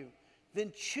to you,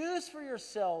 then choose for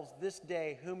yourselves this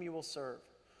day whom you will serve,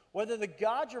 whether the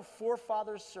gods your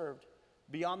forefathers served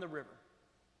beyond the river.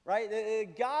 Right? The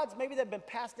gods maybe that have been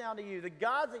passed down to you, the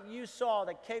gods that you saw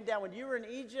that came down when you were in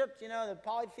Egypt, you know, the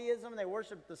polytheism, they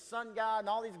worshiped the sun god and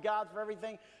all these gods for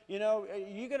everything. You know, are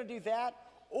you going to do that?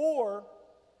 Or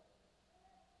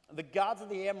the gods of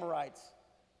the Amorites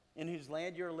in whose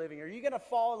land you're living? Are you going to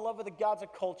fall in love with the gods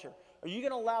of culture? Are you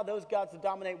going to allow those gods to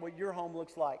dominate what your home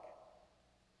looks like?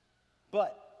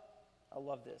 But, I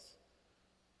love this.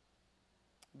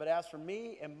 But as for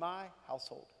me and my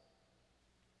household,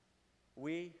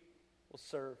 we will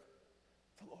serve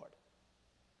the Lord.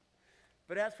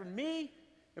 But as for me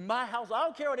In my house, I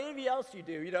don't care what any of you else you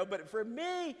do, but for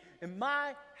me, in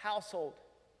my household,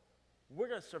 we're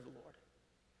going to serve the Lord.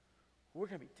 We're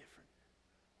going to be different.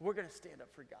 We're going to stand up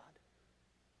for God.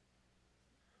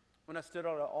 When I stood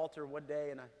on an altar one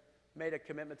day and I made a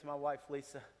commitment to my wife,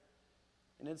 Lisa,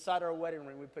 and inside our wedding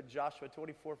ring, we put Joshua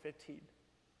 24:15.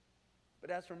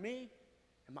 But as for me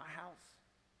and my house,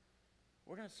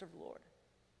 we're going to serve the Lord.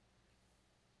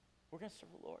 We're going to serve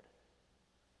the Lord.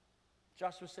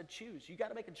 Joshua said, choose. You got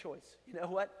to make a choice. You know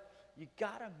what? You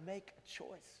got to make a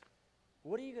choice.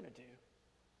 What are you going to do?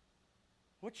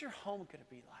 What's your home going to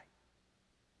be like?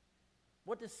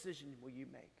 What decision will you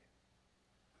make?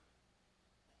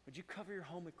 Would you cover your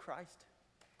home with Christ?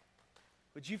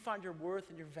 Would you find your worth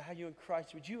and your value in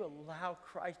Christ? Would you allow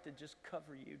Christ to just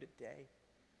cover you today?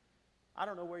 I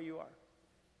don't know where you are.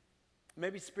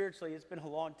 Maybe spiritually it's been a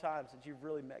long time since you've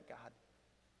really met God.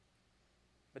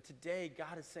 But today,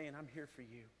 God is saying, I'm here for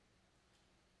you.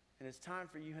 And it's time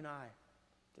for you and I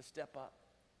to step up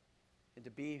and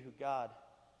to be who God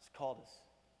has called us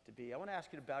to be. I want to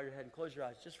ask you to bow your head and close your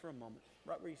eyes just for a moment,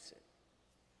 right where you sit.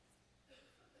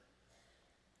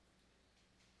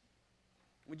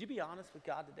 Would you be honest with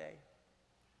God today?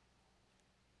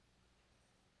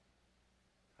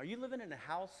 Are you living in a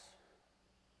house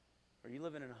or are you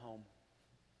living in a home?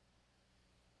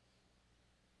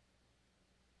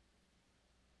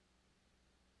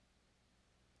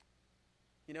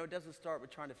 It doesn't start with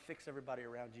trying to fix everybody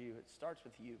around you. It starts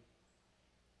with you,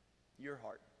 your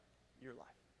heart, your life.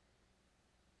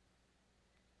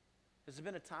 Has there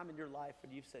been a time in your life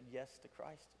when you've said yes to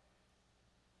Christ?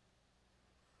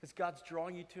 As God's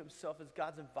drawing you to himself, as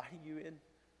God's inviting you in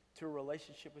to a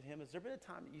relationship with him, has there been a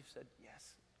time that you've said,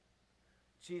 yes,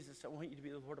 Jesus, I want you to be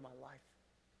the Lord of my life.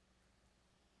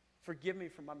 Forgive me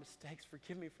for my mistakes.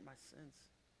 Forgive me for my sins.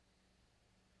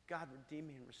 God, redeem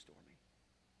me and restore me.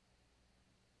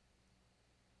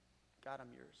 God,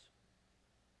 I'm yours.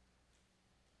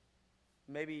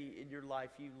 Maybe in your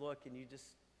life you look and you just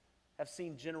have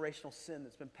seen generational sin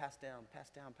that's been passed down.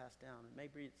 And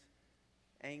maybe it's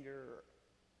anger or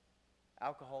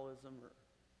alcoholism or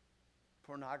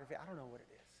pornography. I don't know what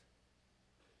it is.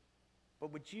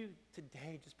 But would you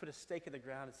today just put a stake in the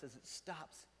ground that says it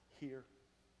stops here?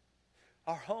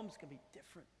 Our home's going to be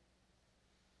different.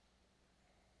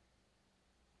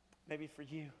 Maybe for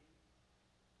you,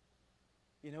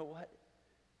 you know what?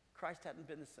 Christ hadn't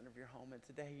been the center of your home, and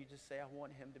today you just say, I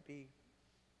want him to be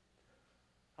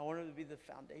the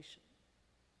foundation.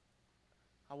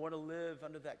 I want to live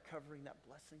under that covering, that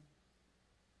blessing.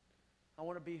 I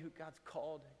want to be who God's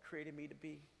called and created me to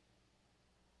be.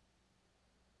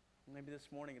 Maybe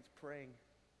this morning it's praying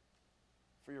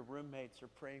for your roommates or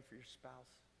praying for your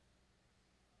spouse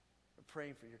or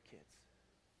praying for your kids.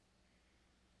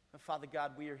 And Father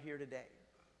God, we are here today.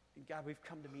 And God, we've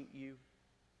come to meet you.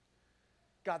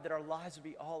 God, that our lives would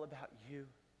be all about you.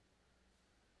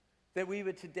 That we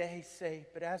would today say,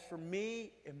 but as for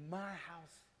me and my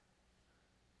house,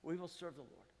 we will serve the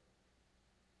Lord.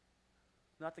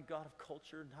 Not the God of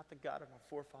culture, not the God of our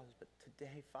forefathers, but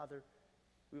today, Father,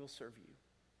 we will serve you.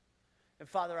 And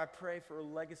Father, I pray for a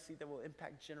legacy that will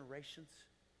impact generations.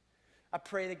 I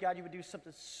pray that, God, you would do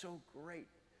something so great.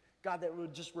 God, that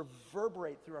would just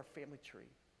reverberate through our family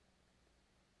tree.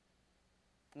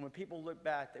 And when people look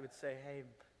back, they would say, hey,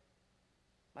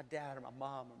 my dad or my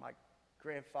mom or my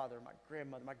grandfather or my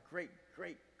grandmother, my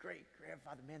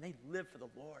great-great-great-grandfather, man, they lived for the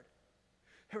Lord.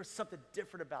 There was something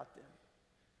different about them.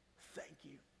 Thank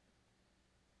you.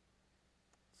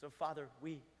 So, Father,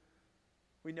 we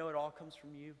know it all comes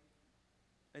from you.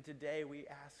 And today we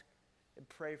ask and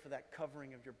pray for that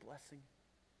covering of your blessing,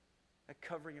 that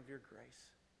covering of your grace.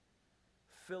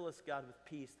 Fill us, God, with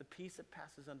peace, the peace that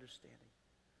passes understanding.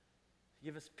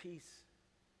 Give us peace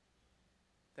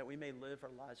that we may live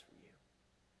our lives for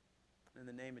you. In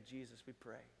the name of Jesus we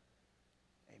pray.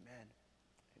 Amen.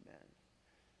 Amen.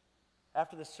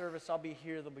 After the service, I'll be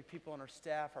here. There'll be people on our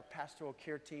staff, our pastoral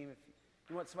care team. If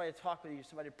you want somebody to talk with you,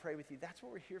 somebody to pray with you, that's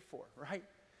what we're here for, right?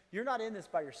 You're not in this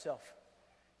by yourself.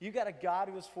 You've got a God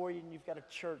who is for you, and you've got a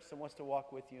church that wants to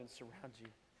walk with you and surround you.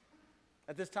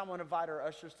 At this time, I want to invite our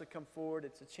ushers to come forward.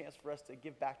 It's a chance for us to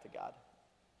give back to God.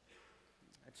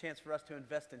 A chance for us to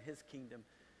invest in his kingdom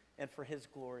and for his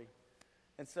glory.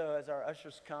 And so as our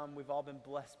ushers come, we've all been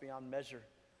blessed beyond measure.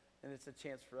 And it's a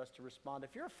chance for us to respond.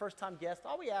 If you're a first-time guest,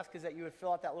 all we ask is that you would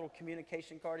fill out that little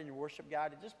communication card in your worship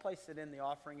guide and just place it in the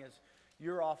offering as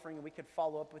your offering, and we could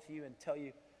follow up with you and tell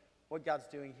you what God's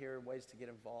doing here and ways to get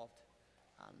involved.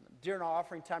 During our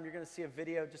offering time, you're going to see a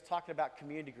video just talking about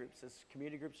community groups. As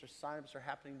community groups or sign-ups are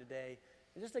happening today.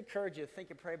 And just encourage you to think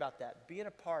and pray about that. Being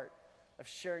a part of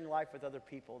sharing life with other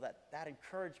people, that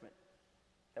encouragement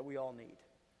that we all need.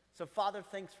 So, Father,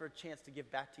 thanks for a chance to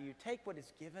give back to you. Take what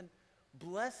is given,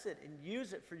 bless it, and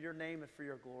use it for your name and for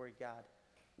your glory, God.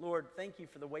 Lord, thank you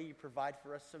for the way you provide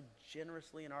for us so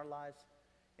generously in our lives.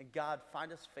 And God,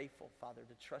 find us faithful, Father,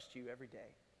 to trust you every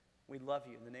day. We love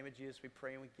you. In the name of Jesus, we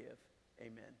pray and we give.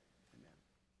 Amen. Amen.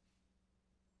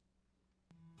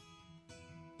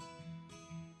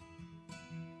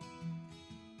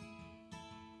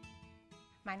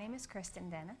 My name is Kristen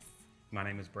Dennis. My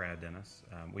name is Brad Dennis.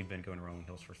 We've been going to Rolling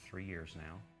Hills for 3 years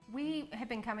now. We have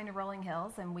been coming to Rolling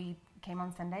Hills, and we came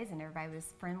on Sundays, and everybody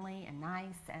was friendly and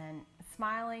nice and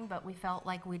smiling, but we felt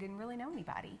like we didn't really know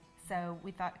anybody. So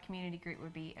we thought community group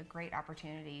would be a great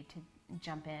opportunity to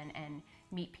jump in and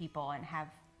meet people and have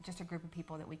just a group of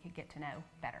people that we could get to know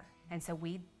better. And so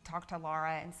we talked to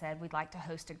Laura and said we'd like to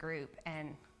host a group,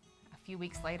 and a few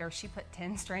weeks later she put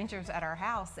 10 strangers at our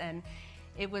house, and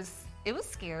it was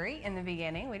scary in the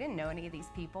beginning. We didn't know any of these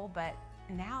people, but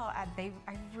now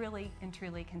I really and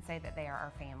truly can say that they are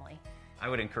our family. I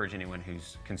would encourage anyone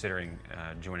who's considering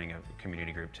joining a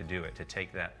community group to do it, to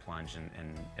take that plunge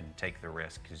and take the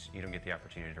risk, because you don't get the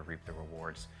opportunity to reap the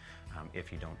rewards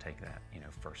if you don't take that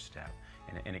first step.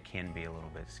 And it can be a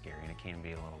little bit scary, and it can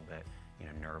be a little bit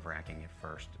nerve-wracking at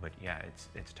first, but yeah,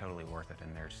 it's totally worth it.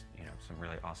 And there's some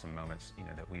really awesome moments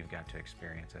that we've got to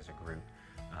experience as a group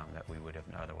that we would have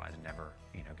otherwise never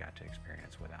got to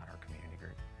experience without our community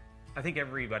group. I think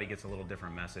everybody gets a little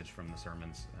different message from the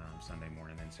sermons Sunday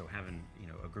morning, and so having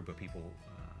a group of people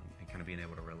and kind of being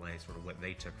able to relay sort of what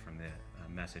they took from the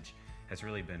message has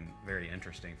really been very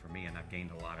interesting for me, and I've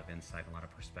gained a lot of insight, a lot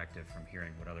of perspective from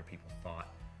hearing what other people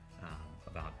thought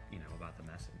about the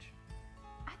message.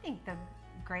 I think the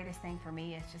greatest thing for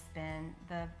me has just been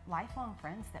the lifelong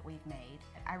friends that we've made.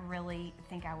 I really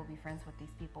think I will be friends with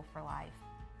these people for life.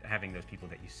 Having those people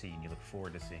that you see and you look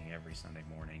forward to seeing every Sunday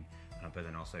morning, but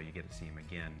then also you get to see them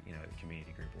again, at the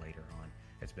community group later on.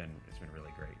 It's been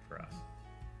really great for us.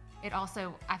 It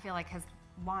also, I feel like, has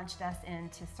launched us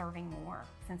into serving more.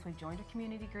 Since we've joined a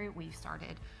community group, we've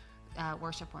started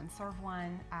Worship One, Serve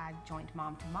One. I joined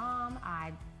Mom to Mom.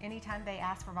 Anytime they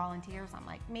ask for volunteers, I'm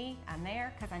like, I'm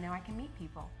there, because I know I can meet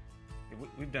people.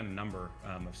 We've done a number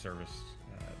of service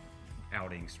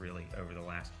outings really over the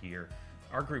last year.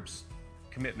 Our group's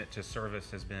commitment to service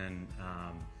has been,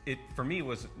 for me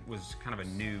was kind of a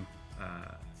new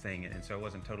thing, and so I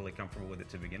wasn't totally comfortable with it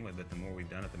to begin with, but the more we've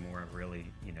done it, the more I've really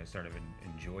sort of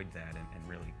enjoyed that and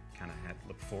really kind of had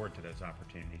looked forward to those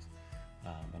opportunities.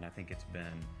 And I think it's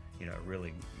been a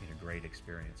really great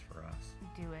experience for us.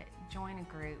 Do it. Join a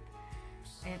group.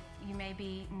 You may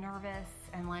be nervous,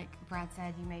 and like Brad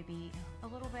said, you may be a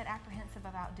little bit apprehensive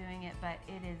about doing it, but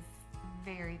it is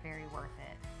very, very worth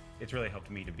it. It's really helped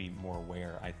me to be more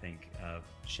aware, I think, of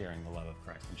sharing the love of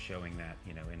Christ and showing that,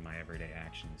 in my everyday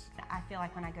actions. I feel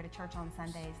like when I go to church on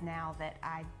Sundays now that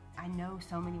I know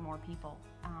so many more people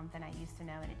than I used to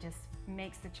know, and it just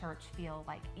makes the church feel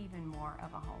like even more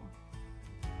of a home.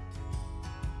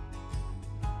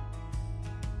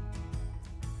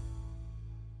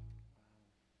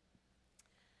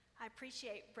 I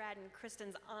appreciate Brad and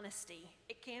Kristen's honesty.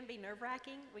 It can be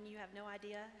nerve-wracking when you have no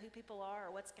idea who people are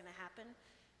or what's going to happen,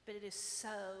 but it is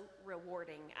so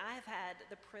rewarding. I've had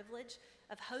the privilege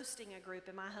of hosting a group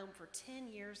in my home for 10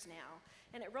 years now.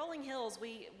 And at Rolling Hills,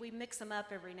 we mix them up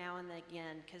every now and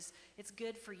again because it's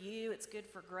good for you, it's good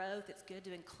for growth, it's good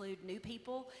to include new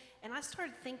people. And I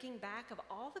started thinking back of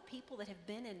all the people that have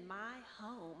been in my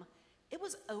home. It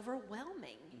was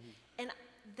overwhelming. Mm-hmm. And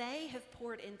they have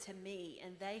poured into me,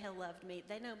 and they have loved me.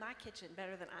 They know my kitchen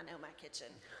better than I know my kitchen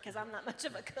because I'm not much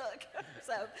of a cook.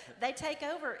 So they take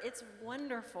over. It's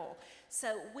wonderful.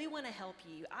 So we want to help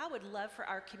you. I would love for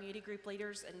our community group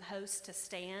leaders and hosts to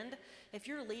stand. If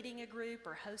you're leading a group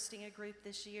or hosting a group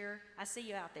this year, I see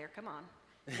you out there. Come on.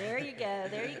 There you go.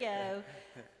 There you go.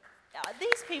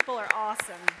 These people are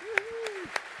awesome.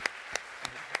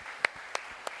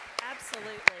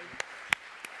 Absolutely.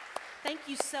 Thank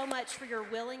you so much for your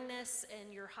willingness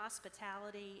and your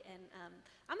hospitality. And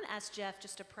I'm going to ask Jeff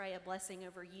just to pray a blessing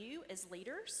over you as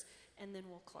leaders, and then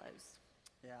we'll close.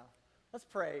 Yeah. Let's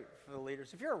pray for the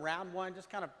leaders. If you're around one,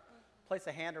 just kind of place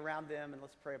a hand around them, and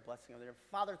let's pray a blessing over them.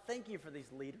 Father, thank you for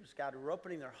these leaders, God, who are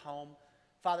opening their home.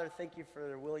 Father, thank you for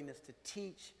their willingness to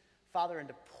teach, Father, and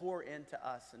to pour into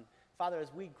us. And Father,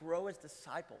 as we grow as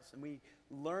disciples and we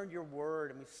learn your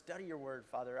word and we study your word,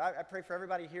 Father, I pray for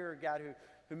everybody here, God,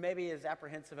 who maybe is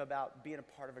apprehensive about being a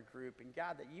part of a group. And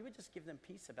God, that you would just give them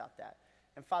peace about that.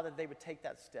 And Father, they would take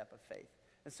that step of faith.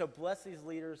 And so bless these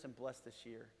leaders and bless this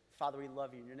year. Father, we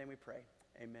love you. In your name we pray.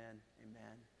 Amen.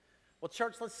 Amen. Well,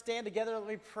 church, let's stand together. Let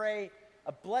me pray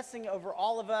a blessing over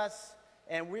all of us,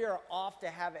 and we are off to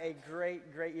have a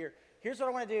great, great year. Here's what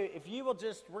I want to do. If you will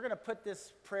just, we're going to put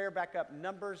this prayer back up,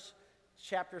 Numbers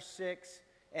chapter 6.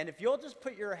 And if you'll just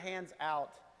put your hands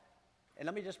out, and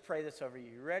let me just pray this over you.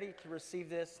 You ready to receive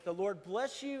this? The Lord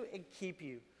bless you and keep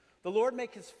you. The Lord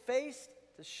make his face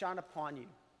to shine upon you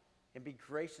and be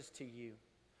gracious to you.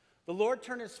 The Lord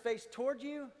turn his face toward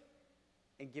you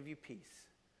and give you peace.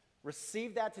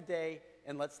 Receive that today,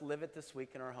 and let's live it this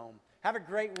week in our home. Have a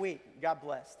great week. God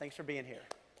bless. Thanks for being here.